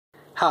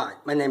Hi,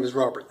 my name is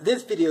Robert.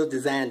 This video is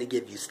designed to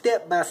give you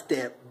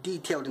step-by-step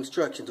detailed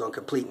instructions on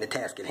completing the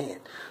task at hand.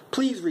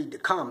 Please read the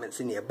comments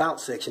in the About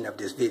section of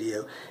this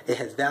video. It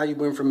has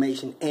valuable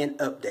information and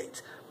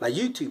updates. My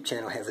YouTube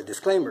channel has a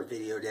disclaimer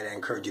video that I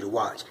encourage you to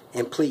watch.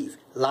 And please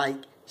like,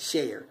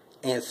 share,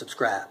 and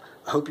subscribe.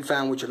 I hope you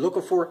found what you're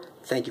looking for.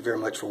 Thank you very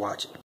much for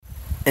watching.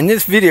 In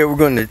this video, we're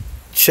going to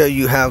show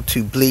you how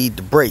to bleed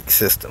the brake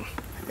system.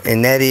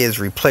 And that is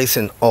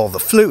replacing all the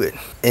fluid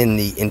in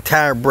the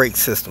entire brake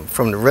system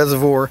from the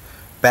reservoir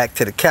back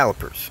to the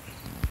calipers.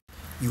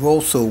 You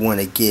also want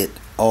to get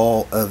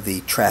all of the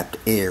trapped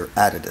air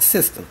out of the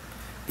system,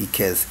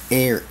 because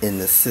air in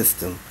the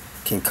system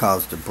can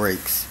cause the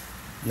brakes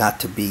not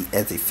to be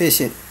as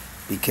efficient,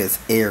 because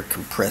air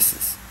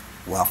compresses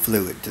while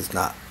fluid does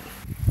not.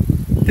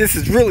 This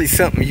is really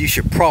something you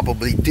should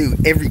probably do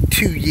every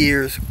 2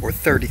 years or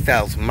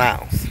 30,000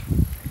 miles,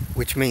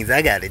 which means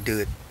I got to do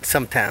it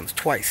sometimes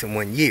twice in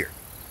 1 year.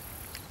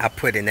 I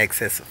put in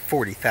excess of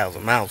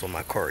 40,000 miles on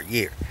my car a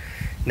year.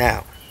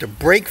 Now, the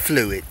brake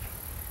fluid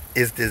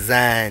is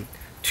designed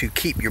to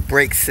keep your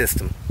brake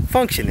system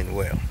functioning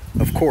well.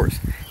 Of course,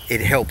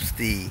 it helps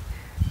the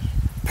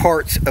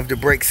parts of the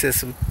brake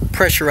system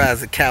pressurize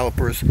the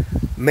calipers,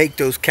 make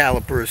those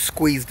calipers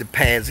squeeze the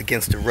pads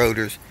against the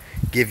rotors,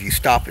 give you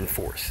stopping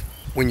force.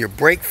 When your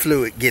brake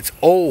fluid gets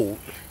old,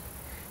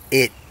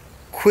 it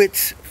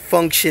quits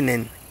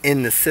functioning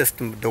in the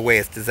system the way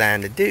it's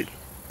designed to do.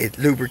 It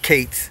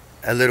lubricates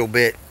a little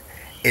bit.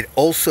 It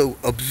also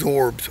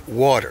absorbs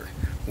water.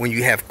 When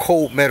you have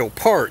cold metal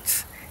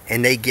parts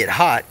and they get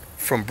hot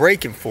from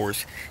braking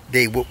force,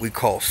 they what we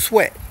call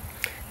sweat.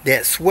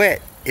 That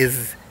sweat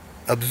is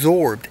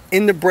absorbed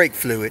in the brake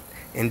fluid,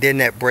 and then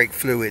that brake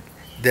fluid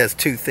does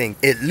two things.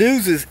 It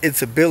loses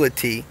its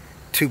ability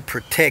to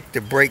protect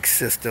the brake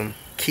system,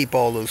 keep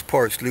all those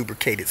parts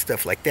lubricated,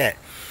 stuff like that.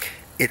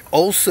 It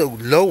also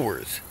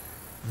lowers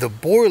the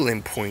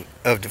boiling point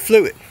of the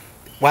fluid.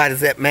 Why does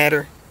that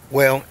matter?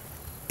 Well,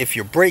 if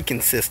your braking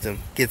system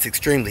gets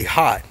extremely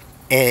hot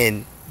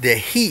and the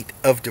heat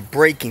of the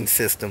braking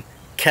system,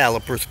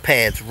 calipers,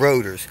 pads,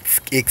 rotors,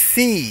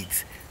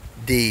 exceeds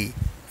the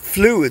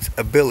fluid's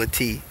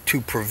ability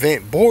to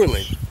prevent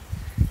boiling,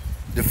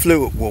 the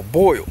fluid will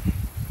boil.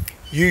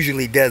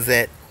 Usually does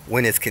that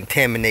when it's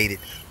contaminated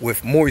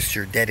with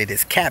moisture that it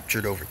has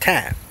captured over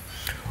time.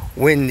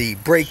 When the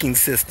braking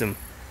system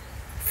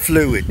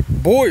fluid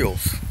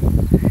boils,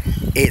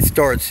 it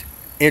starts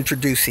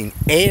introducing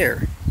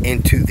air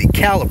into the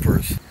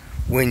calipers.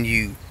 When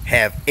you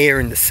have air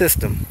in the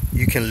system,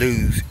 you can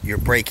lose your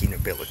braking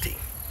ability.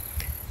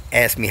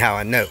 Ask me how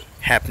I know.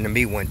 Happened to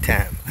me one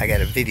time. I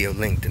got a video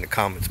linked in the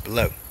comments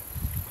below.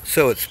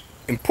 So it's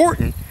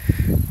important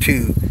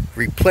to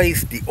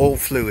replace the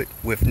old fluid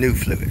with new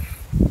fluid.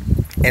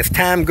 As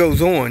time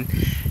goes on,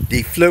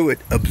 the fluid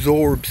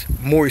absorbs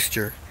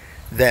moisture.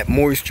 That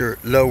moisture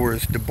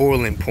lowers the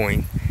boiling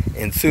point,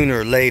 and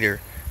sooner or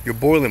later your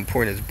boiling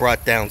point is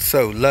brought down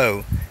so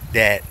low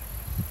that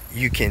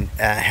you can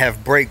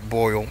have brake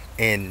boil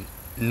in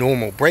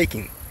normal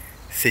braking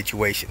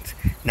situations.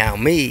 Now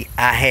me,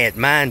 I had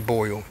mine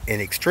boil in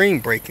extreme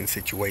braking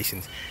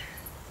situations,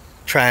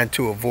 trying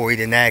to avoid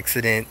an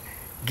accident,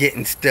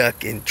 getting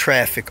stuck in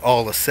traffic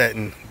all of a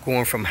sudden,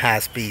 going from high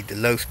speed to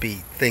low speed,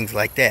 things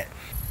like that.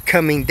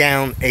 Coming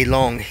down a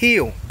long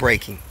hill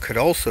braking could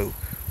also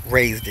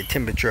raise the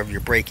temperature of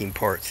your braking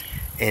parts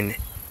and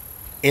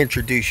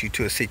introduce you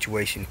to a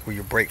situation where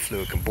your brake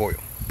fluid can boil.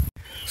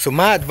 So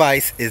my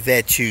advice is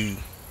that you,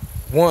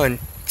 one,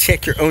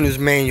 check your owner's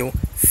manual,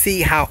 see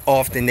how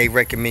often they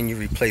recommend you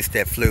replace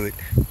that fluid.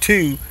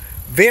 Two,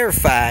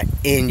 verify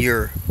in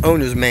your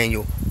owner's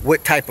manual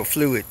what type of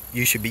fluid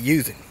you should be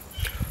using.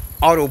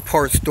 Auto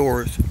parts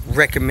stores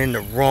recommend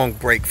the wrong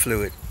brake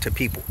fluid to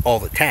people all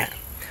the time.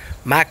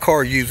 My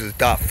car uses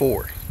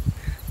 .4.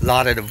 A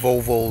lot of the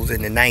Volvos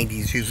in the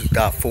 90s uses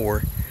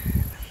 .4,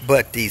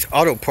 but these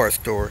auto parts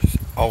stores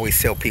always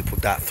sell people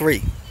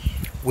 .3,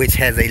 which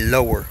has a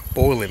lower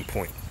boiling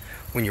point.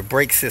 When your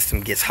brake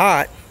system gets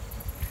hot,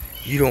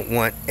 you don't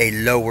want a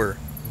lower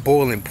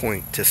boiling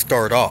point to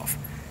start off.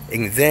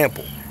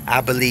 Example,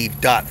 I believe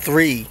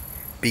 .3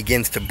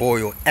 begins to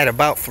boil at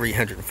about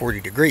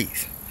 340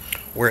 degrees,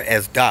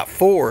 whereas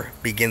 .4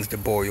 begins to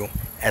boil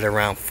at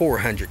around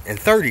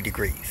 430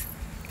 degrees.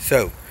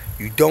 So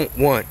you don't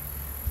want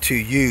to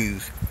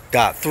use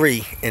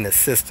 .3 in a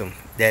system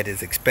that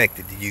is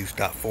expected to use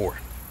 .4.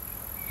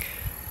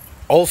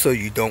 Also,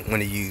 you don't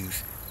want to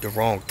use the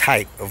wrong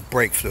type of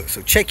brake fluid.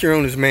 So check your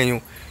owner's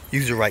manual,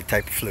 use the right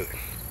type of fluid.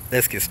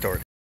 Let's get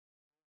started.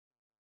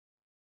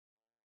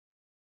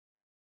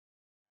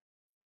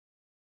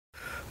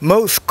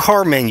 Most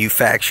car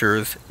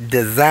manufacturers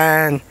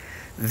design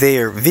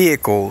their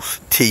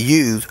vehicles to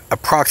use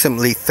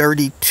approximately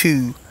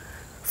 32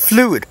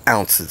 fluid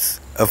ounces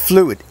of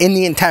fluid in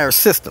the entire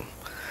system,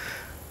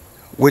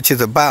 which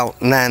is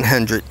about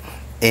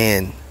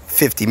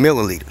 950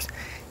 milliliters.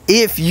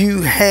 If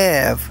you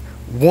have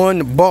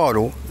one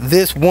bottle,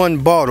 this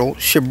one bottle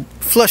should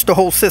flush the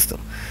whole system.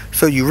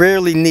 So you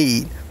rarely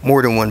need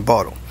more than one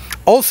bottle.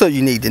 Also,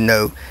 you need to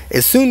know,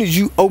 as soon as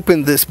you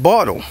open this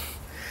bottle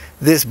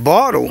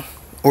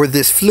or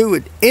this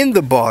fluid in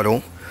the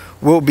bottle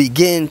will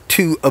begin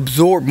to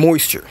absorb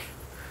moisture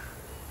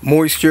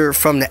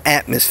from the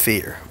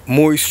atmosphere,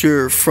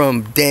 moisture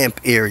from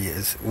damp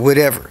areas,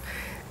 whatever.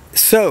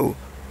 So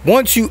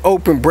once you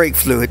open brake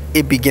fluid,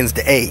 it begins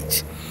to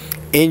age.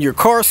 In your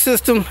car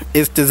system,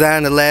 it's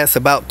designed to last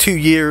about 2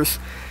 years.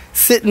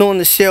 Sitting on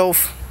the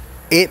shelf,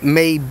 it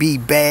may be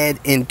bad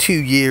in 2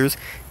 years,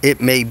 it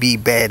may be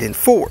bad in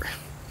 4.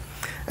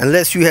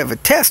 Unless you have a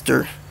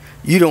tester,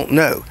 you don't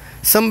know.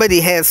 Somebody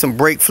had some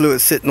brake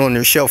fluid sitting on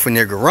their shelf in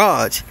their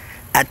garage.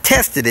 I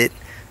tested it.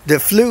 The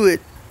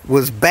fluid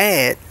was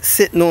bad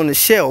sitting on the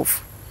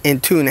shelf in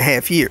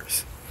 2.5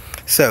 years.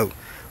 So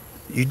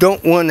you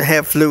don't want to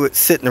have fluid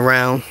sitting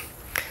around.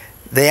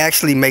 They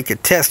actually make a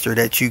tester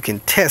that you can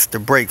test the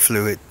brake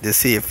fluid to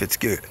see if it's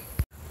good.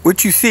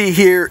 What you see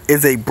here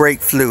is a brake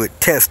fluid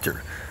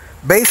tester.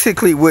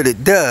 Basically what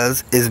it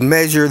does is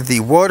measure the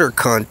water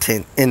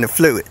content in the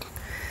fluid.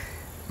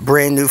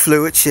 Brand new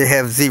fluid should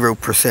have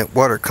 0%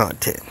 water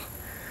content.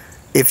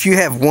 If you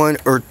have 1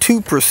 or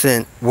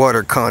 2%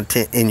 water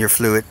content in your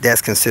fluid,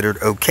 that's considered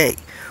okay.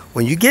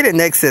 When you get in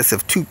excess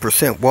of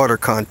 2% water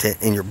content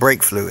in your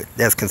brake fluid,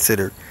 that's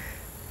considered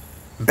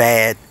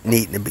bad,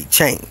 needing to be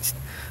changed.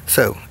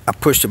 So I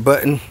push the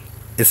button,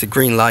 it's a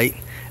green light.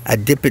 I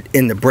dip it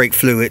in the brake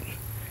fluid.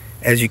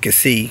 As you can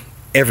see,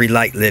 every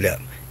light lit up.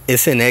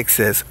 It's in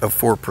excess of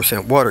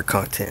 4% water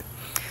content.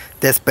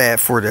 That's bad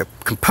for the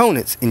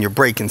components in your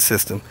braking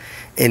system,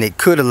 and it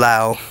could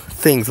allow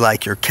things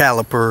like your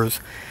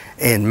calipers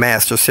and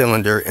master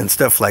cylinder and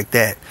stuff like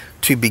that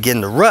to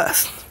begin to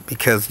rust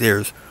because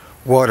there's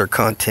water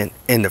content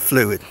in the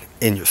fluid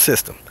in your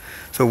system.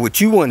 So what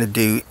you want to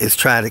do is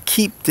try to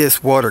keep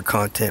this water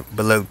content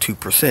below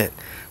 2%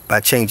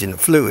 by changing the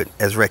fluid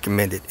as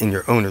recommended in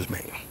your owner's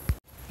manual.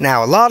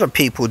 Now, a lot of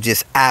people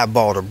just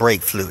eyeball the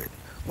brake fluid.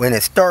 When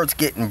it starts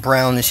getting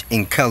brownish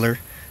in color,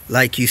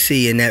 like you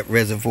see in that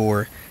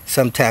reservoir,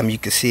 sometimes you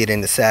can see it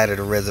in the side of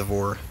the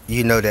reservoir,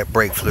 you know that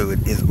brake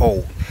fluid is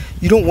old.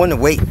 You don't want to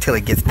wait until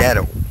it gets that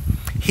old.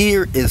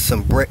 Here is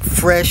some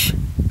fresh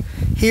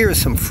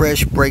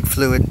brake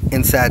fluid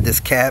inside this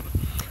cap.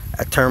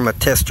 I turn my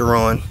tester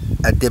on,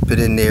 I dip it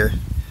in there.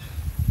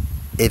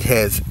 It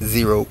has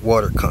 0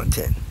 water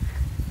content.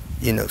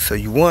 You know, so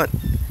you want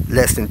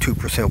less than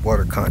 2%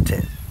 water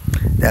content.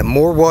 That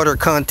more water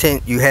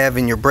content you have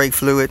in your brake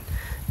fluid,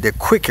 the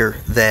quicker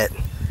that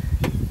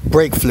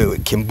brake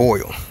fluid can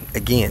boil.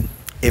 Again,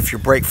 if your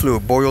brake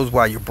fluid boils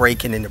while you're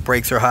braking and the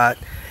brakes are hot,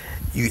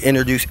 you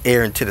introduce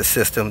air into the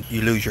system,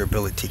 you lose your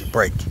ability to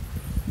brake.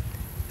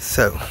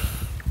 So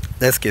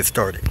let's get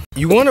started.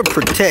 You want to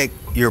protect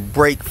your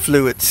brake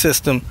fluid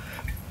system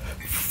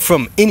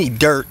from any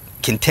dirt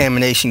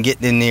contamination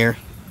getting in there.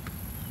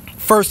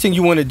 First thing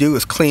you want to do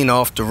is clean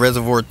off the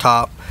reservoir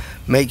top.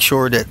 Make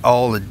sure that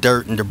all the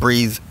dirt and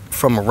debris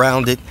from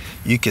around it,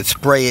 you can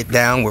spray it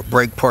down with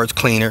brake parts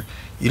cleaner.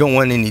 You don't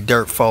want any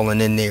dirt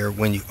falling in there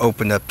when you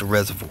open up the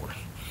reservoir.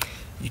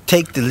 You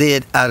take the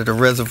lid out of the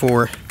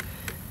reservoir.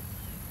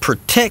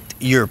 Protect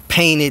your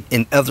painted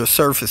and other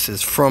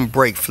surfaces from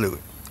brake fluid.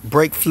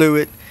 Brake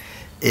fluid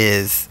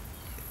is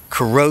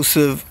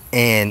corrosive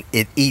and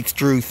it eats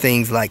through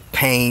things like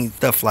paint,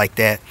 stuff like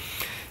that.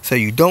 So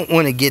you don't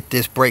want to get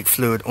this brake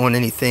fluid on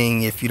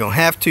anything if you don't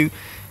have to.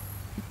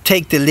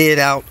 Take the lid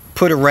out,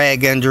 put a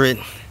rag under it,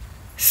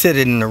 sit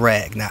it in the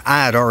rag. Now,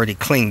 I had already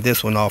cleaned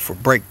this one off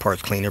with brake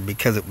parts cleaner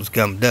because it was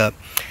gummed up.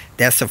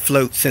 That's a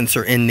float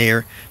sensor in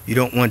there. You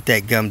don't want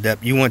that gummed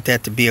up. You want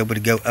that to be able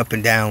to go up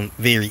and down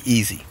very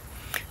easy.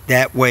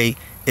 That way,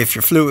 if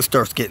your fluid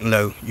starts getting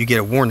low, you get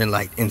a warning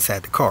light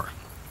inside the car.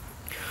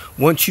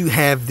 Once you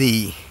have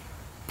the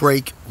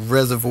brake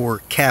reservoir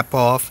cap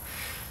off,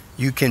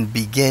 you can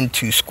begin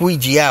to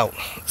squeegee out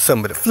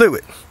some of the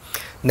fluid.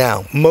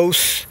 Now,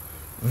 most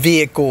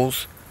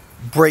vehicles'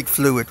 brake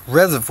fluid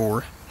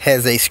reservoir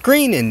has a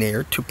screen in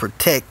there to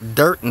protect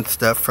dirt and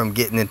stuff from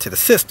getting into the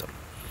system.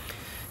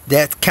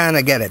 That's kind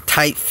of got a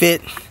tight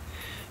fit.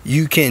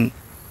 You can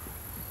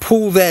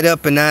pull that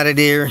up and out of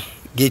there,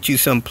 get you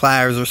some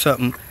pliers or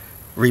something,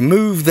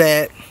 remove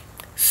that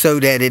so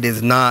that it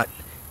is not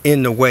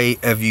in the way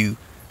of you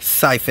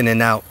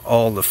siphoning out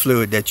all the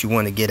fluid that you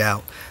want to get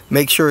out.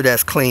 Make sure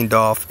that's cleaned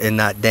off and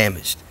not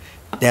damaged.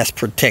 That's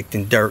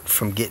protecting dirt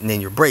from getting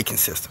in your braking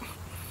system.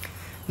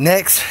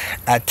 Next,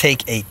 I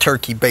take a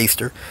turkey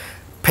baster,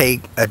 pay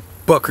 $1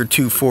 or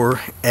 $2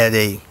 for at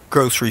a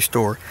grocery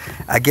store.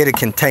 I get a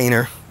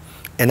container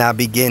and I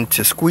begin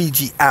to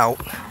squeegee out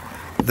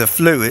the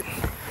fluid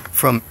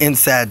from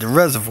inside the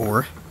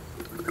reservoir.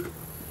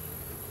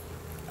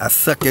 I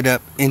suck it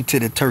up into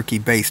the turkey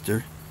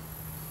baster.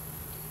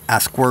 I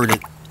squirt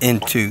it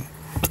into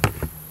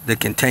the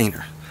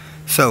container.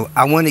 So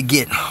I want to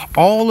get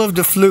all of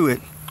the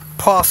fluid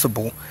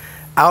possible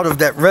out of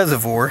that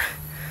reservoir,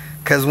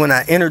 because when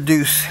I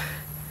introduce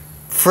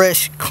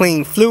fresh,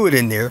 clean fluid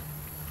in there,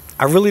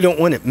 I really don't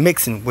want it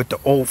mixing with the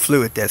old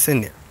fluid that's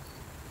in there.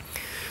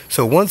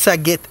 So once I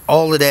get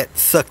all of that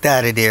sucked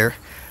out of there,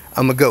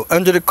 I'm going to go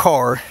under the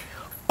car,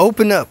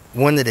 open up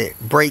one of the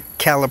brake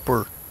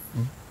caliper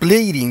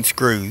bleeding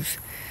screws,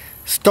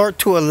 start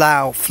to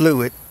allow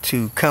fluid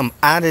to come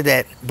out of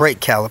that brake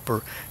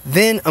caliper.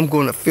 Then I'm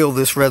going to fill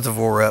this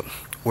reservoir up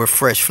with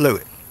fresh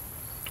fluid.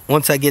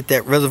 Once I get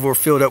that reservoir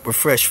filled up with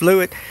fresh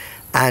fluid,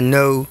 I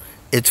know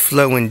it's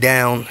flowing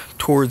down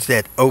towards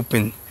that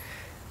open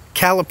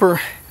caliper.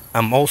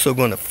 I'm also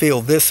going to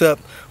fill this up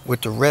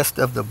with the rest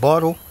of the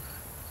bottle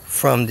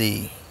from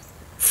the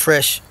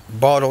fresh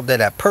bottle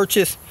that I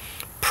purchased.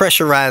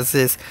 Pressurize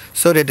this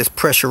so that it's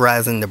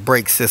pressurizing the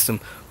brake system,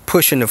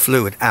 pushing the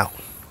fluid out.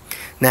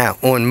 Now,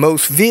 on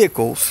most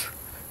vehicles,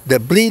 the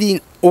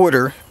bleeding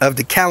order of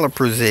the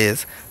calipers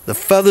is the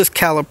furthest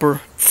caliper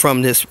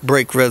from this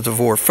brake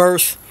reservoir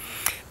first,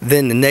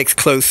 then the next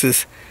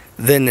closest,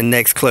 then the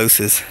next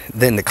closest,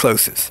 then the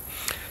closest.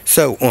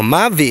 So on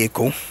my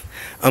vehicle,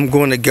 I'm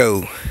going to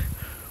go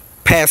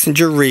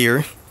passenger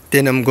rear,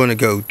 then I'm going to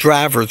go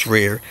driver's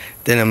rear,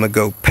 then I'm going to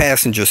go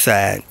passenger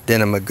side,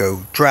 then I'm going to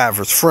go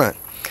driver's front,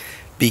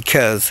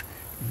 because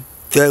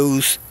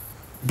those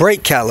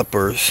brake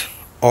calipers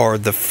are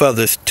the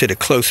furthest to the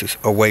closest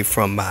away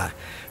from my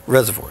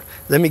reservoir.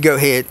 Let me go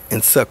ahead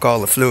and suck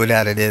all the fluid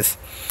out of this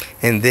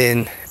and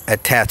then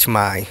attach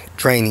my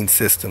draining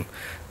system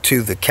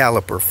to the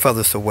caliper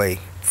furthest away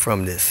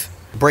from this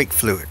brake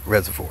fluid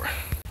reservoir.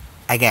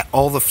 I got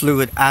all the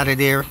fluid out of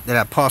there that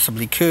I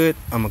possibly could.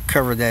 I'm going to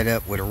cover that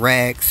up with a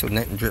rag so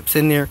nothing drips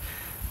in there.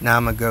 Now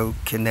I'm going to go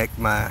connect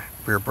my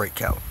rear brake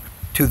caliper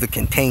to the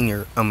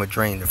container I'm going to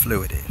drain the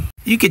fluid in.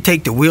 You could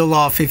take the wheel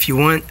off if you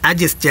want. I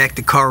just jacked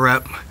the car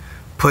up,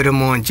 put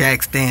them on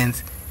jack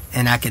stands,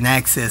 and I can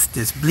access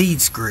this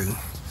bleed screw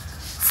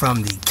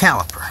from the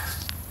caliper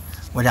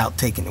without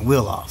taking the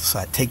wheel off. So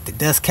I take the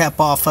dust cap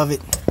off of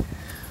it.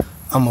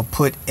 I'm going to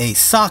put a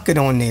socket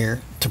on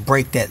there to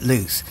break that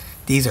loose.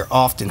 These are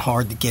often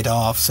hard to get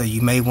off, so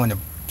you may want to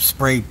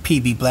spray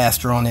PB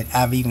Blaster on it.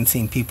 I've even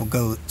seen people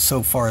go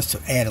so far as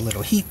to add a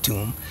little heat to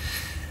them.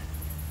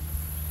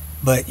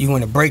 But you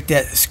want to break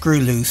that screw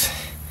loose.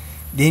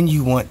 Then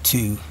you want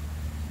to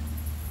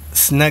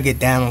snug it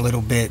down a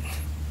little bit,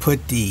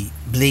 put the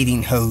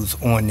bleeding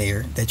hose on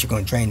there that you're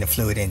going to drain the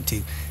fluid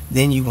into.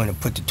 Then you want to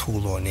put the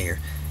tool on there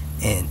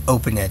and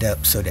open that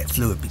up so that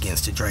fluid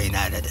begins to drain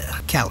out of the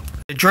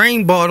caliper. The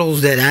drain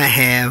bottles that I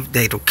have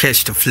that'll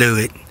catch the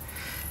fluid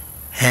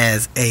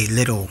has a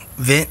little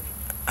vent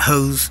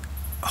hose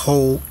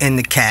hole in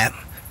the cap.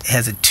 It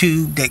has a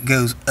tube that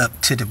goes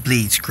up to the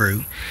bleed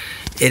screw.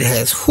 It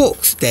has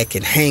hooks that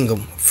can hang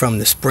them from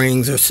the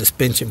springs or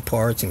suspension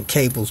parts and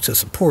cables to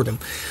support them.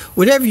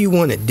 Whatever you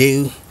want to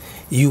do,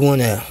 you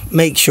want to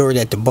make sure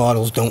that the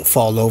bottles don't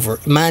fall over.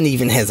 Mine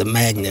even has a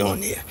magnet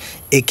on there.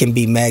 It can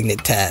be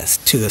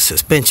magnetized to a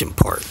suspension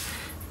part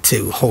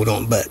to hold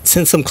on. But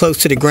since I'm close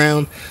to the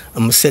ground, I'm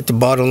going to set the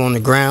bottle on the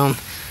ground.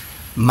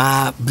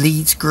 My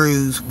bleed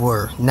screws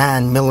were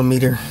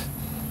 9mm.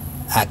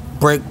 I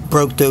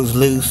broke those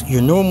loose.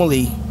 You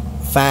normally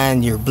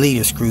find your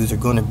bleeder screws are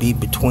going to be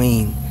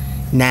between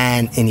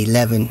 9 and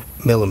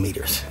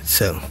 11mm.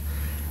 So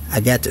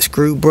I got the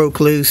screw broke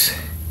loose.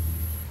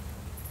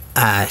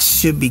 I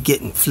should be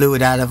getting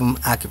fluid out of them.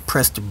 I could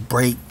press the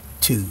brake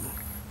to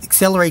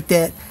accelerate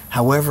that.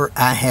 However,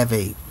 I have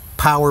a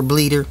power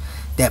bleeder.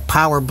 That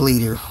power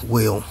bleeder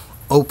will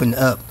open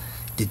up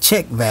the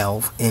check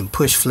valve and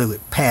push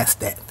fluid past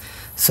that.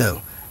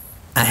 So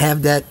I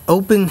have that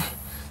open.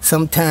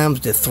 Sometimes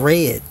the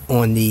thread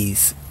on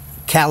these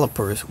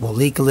calipers will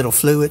leak a little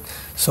fluid,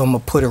 so I'm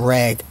gonna put a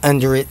rag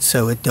under it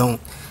so it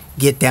don't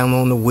get down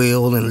on the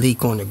wheel and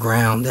leak on the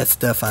ground. That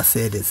stuff I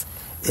said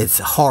it's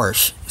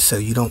harsh, so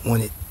you don't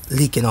want it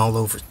leaking all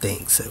over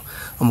things. So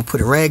I'm gonna put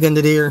a rag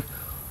under there,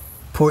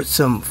 pour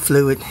some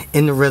fluid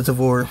in the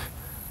reservoir,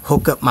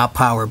 hook up my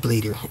power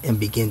bleeder, and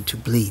begin to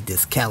bleed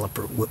this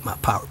caliper with my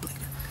power bleeder.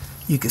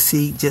 You can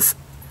see just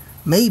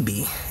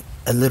maybe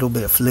a little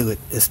bit of fluid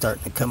is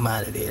starting to come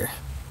out of there.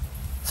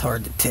 It's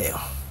hard to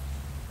tell.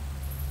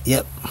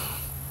 Yep.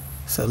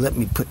 So let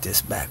me put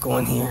this back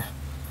on here,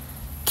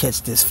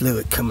 catch this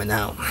fluid coming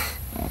out,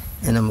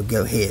 and I'm gonna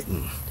go ahead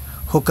and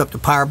hook up the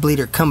power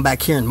bleeder, come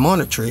back here and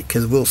monitor it,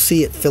 because we'll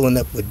see it filling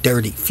up with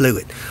dirty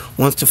fluid.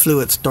 Once the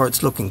fluid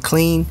starts looking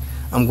clean,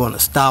 I'm going to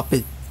stop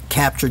it,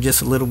 capture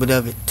just a little bit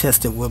of it,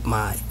 test it with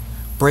my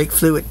brake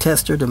fluid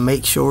tester to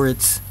make sure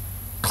it's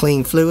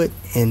clean fluid,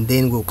 and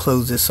then we'll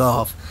close this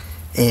off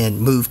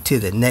and move to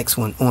the next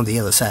one on the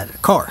other side of the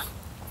car.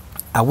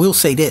 I will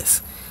say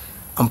this,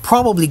 I'm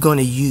probably going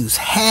to use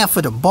half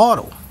of the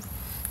bottle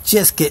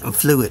just getting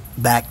fluid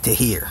back to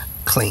here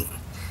clean,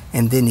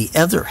 and then the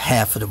other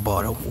half of the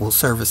bottle will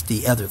service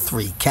the other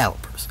 3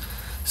 calipers.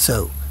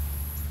 So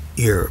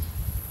you're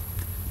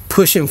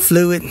pushing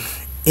fluid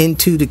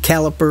into the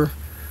caliper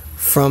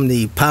from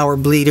the power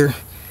bleeder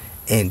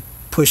and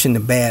pushing the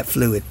bad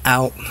fluid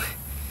out,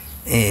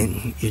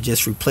 and you're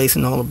just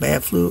replacing all the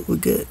bad fluid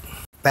with good.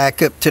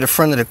 Back up to the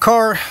front of the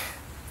car,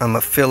 I'm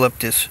gonna fill up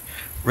this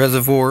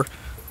reservoir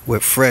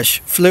with fresh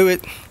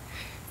fluid,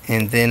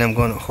 and then I'm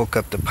going to hook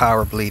up the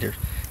power bleeder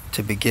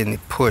to begin to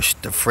push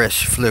the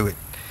fresh fluid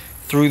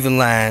through the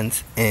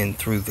lines and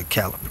through the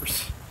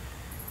calipers.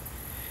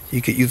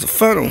 You could use a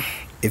funnel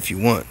if you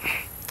want.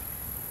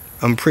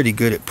 I'm pretty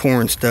good at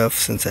pouring stuff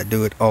since I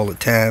do it all the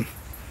time.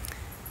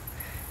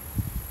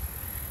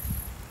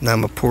 Now I'm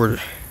going to pour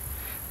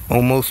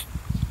almost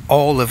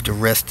all of the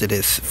rest of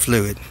this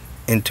fluid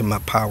into my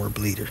power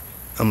bleeder.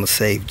 I'm going to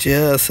save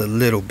just a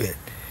little bit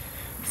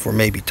for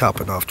maybe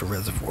topping off the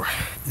reservoir.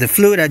 The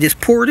fluid I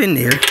just poured in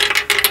there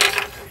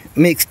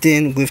mixed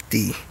in with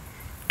the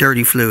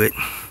dirty fluid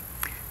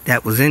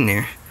that was in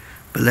there.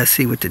 But let's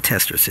see what the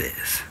tester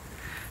says.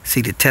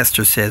 See, the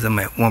tester says I'm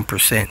at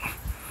 1%,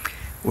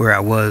 where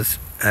I was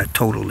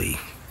totally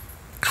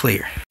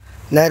clear.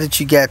 Now that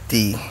you got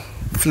the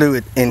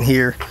fluid in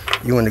here,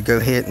 you want to go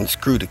ahead and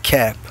screw the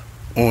cap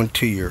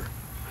onto your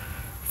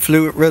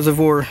fluid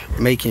reservoir,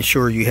 making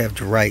sure you have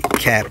the right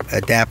cap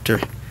adapter.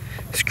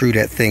 Screw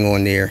that thing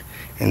on there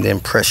and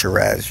then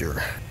pressurize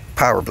your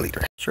power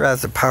bleeder.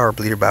 Pressurize the power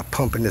bleeder by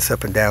pumping this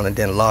up and down and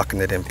then locking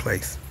it in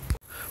place.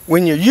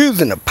 When you're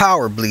using a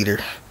power bleeder,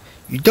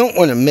 you don't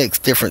want to mix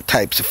different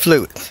types of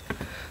fluids.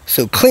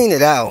 So clean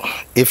it out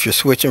if you're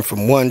switching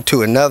from one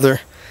to another.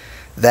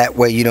 That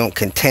way you don't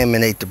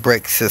contaminate the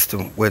brake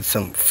system with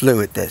some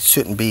fluid that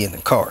shouldn't be in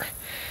the car.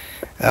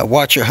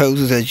 Watch your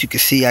hoses. As you can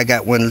see, I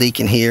got one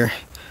leaking here.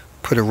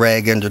 Put a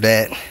rag under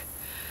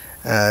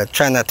that.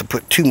 Try not to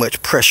put too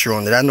much pressure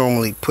on it. I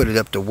normally put it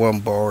up to 1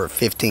 bar or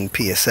 15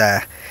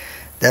 psi.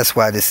 That's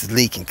why this is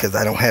leaking, because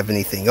I don't have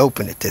anything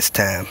open at this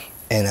time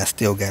and I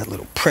still got a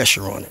little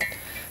pressure on it.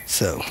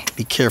 So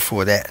be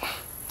careful of that.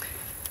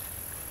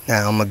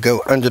 Now I'm going to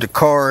go under the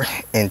car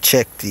and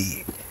check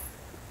the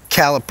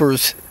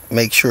calipers,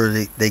 make sure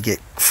they get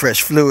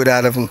fresh fluid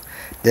out of them.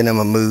 Then I'm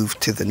going to move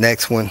to the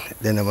next one.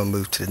 Then I'm going to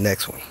move to the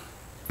next one.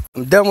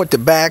 I'm done with the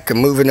back. I'm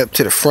moving up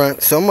to the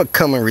front. So I'm going to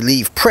come and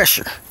relieve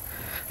pressure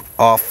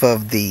off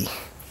of the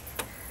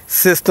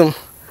system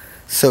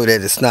so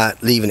that it's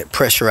not leaving it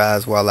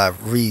pressurized while I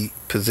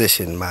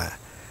reposition my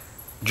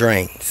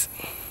drains.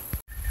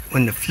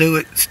 When the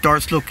fluid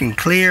starts looking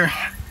clear,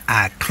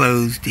 I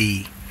close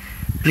the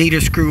bleeder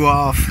screw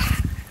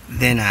off.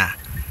 Then I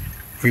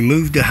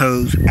remove the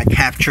hose. I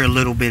capture a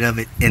little bit of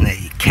it in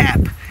a cap,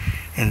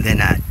 and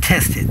then I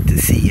test it to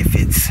see if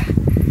it's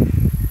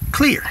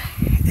clear.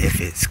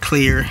 If it's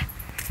clear,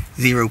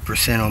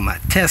 0% on my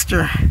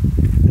tester,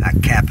 I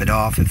cap it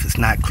off. If it's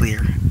not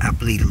clear, I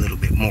bleed a little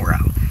bit more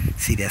out.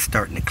 See, that's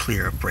starting to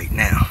clear up right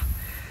now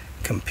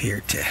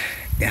compared to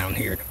down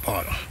here at the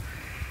bottom.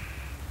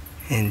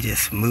 And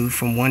just move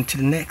from one to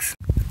the next.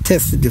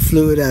 Tested the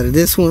fluid out of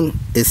this one.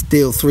 It's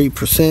still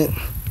 3%.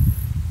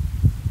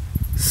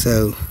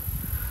 So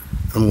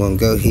I'm going to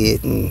go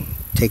ahead and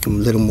take a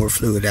little more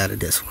fluid out of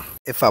this one.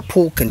 If I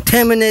pull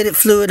contaminated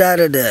fluid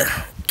out of the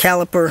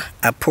caliper,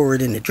 I pour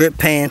it in the drip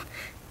pan.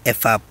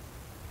 If I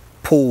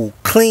pull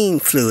clean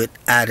fluid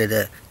out of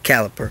the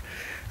caliper,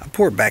 I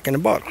pour it back in the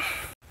bottle.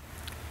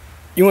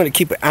 You want to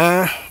keep an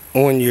eye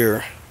on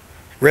your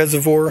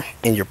reservoir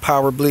and your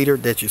power bleeder,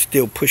 that you're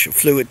still pushing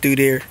fluid through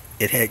there.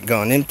 It hadn't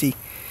gone empty.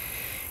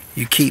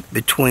 You keep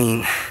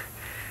between,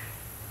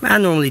 I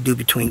normally do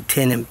between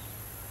 10 and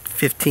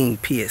 15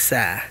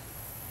 psi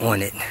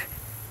on it.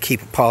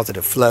 Keep a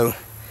positive flow.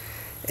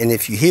 And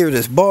if you hear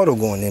this bottle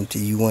going empty,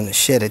 you want to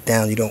shut it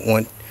down. You don't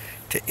want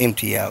to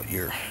empty out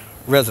your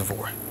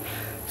reservoir.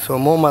 So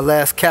I'm on my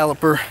last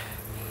caliper.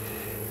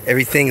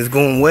 Everything is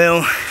going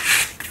well.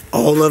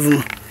 All of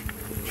them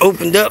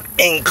opened up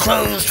and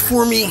closed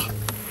for me.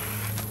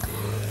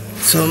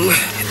 So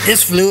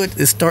this fluid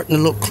is starting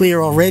to look clear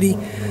already.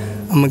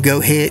 I'm going to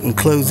go ahead and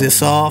close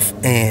this off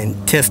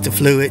and test the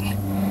fluid,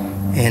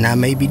 and I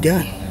may be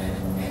done.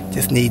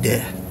 Just need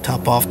to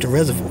top off the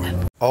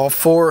reservoir. All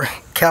 4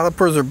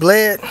 calipers are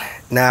bled.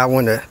 Now I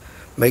want to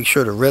make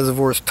sure the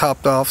reservoir is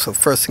topped off. So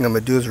first thing I'm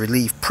going to do is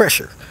relieve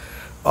pressure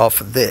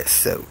off of this.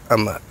 So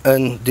I'm going to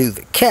undo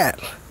the cap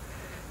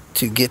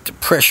to get the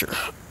pressure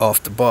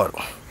off the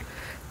bottle.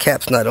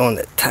 Cap's not on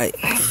that tight,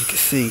 as you can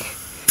see.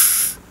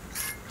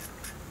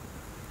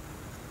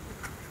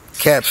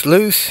 Cap's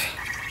loose.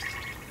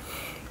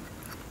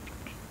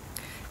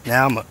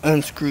 Now I'm going to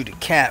unscrew the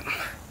cap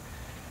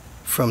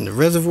from the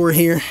reservoir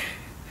here.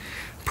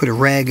 Put a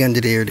rag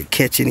under there to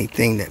catch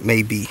anything that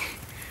may be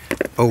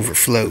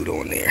overflowed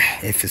on there.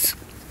 If it's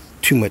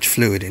too much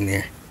fluid in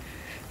there,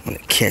 I'm going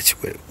to catch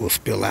what will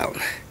spill out.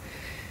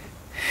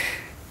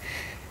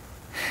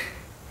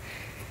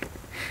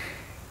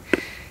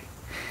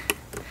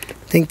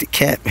 I think the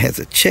cap has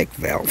a check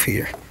valve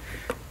here.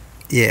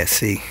 Yeah,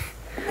 see,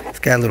 it's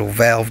got a little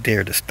valve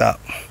there to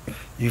stop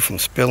you from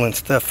spilling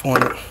stuff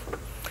on it.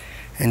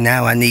 And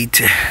now I need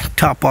to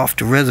top off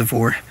the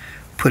reservoir,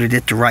 put it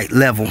at the right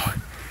level,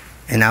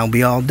 and I'll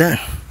be all done.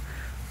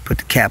 Put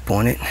the cap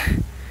on it,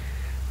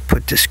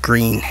 put the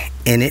screen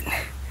in it,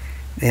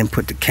 then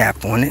put the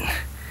cap on it,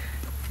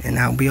 and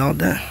I'll be all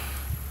done.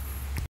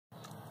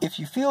 If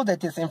you feel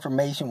that this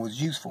information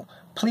was useful,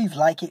 please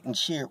like it and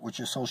share it with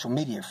your social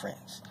media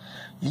friends.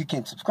 You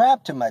can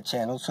subscribe to my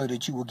channel so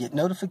that you will get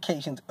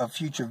notifications of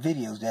future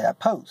videos that I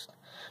post.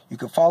 You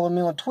can follow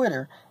me on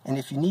Twitter, and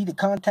if you need to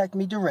contact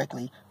me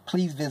directly,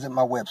 please visit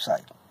my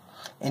website.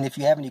 And if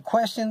you have any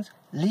questions,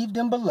 leave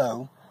them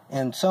below,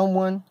 and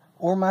someone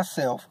or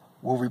myself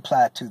will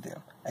reply to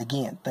them.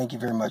 Again, thank you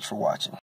very much for watching.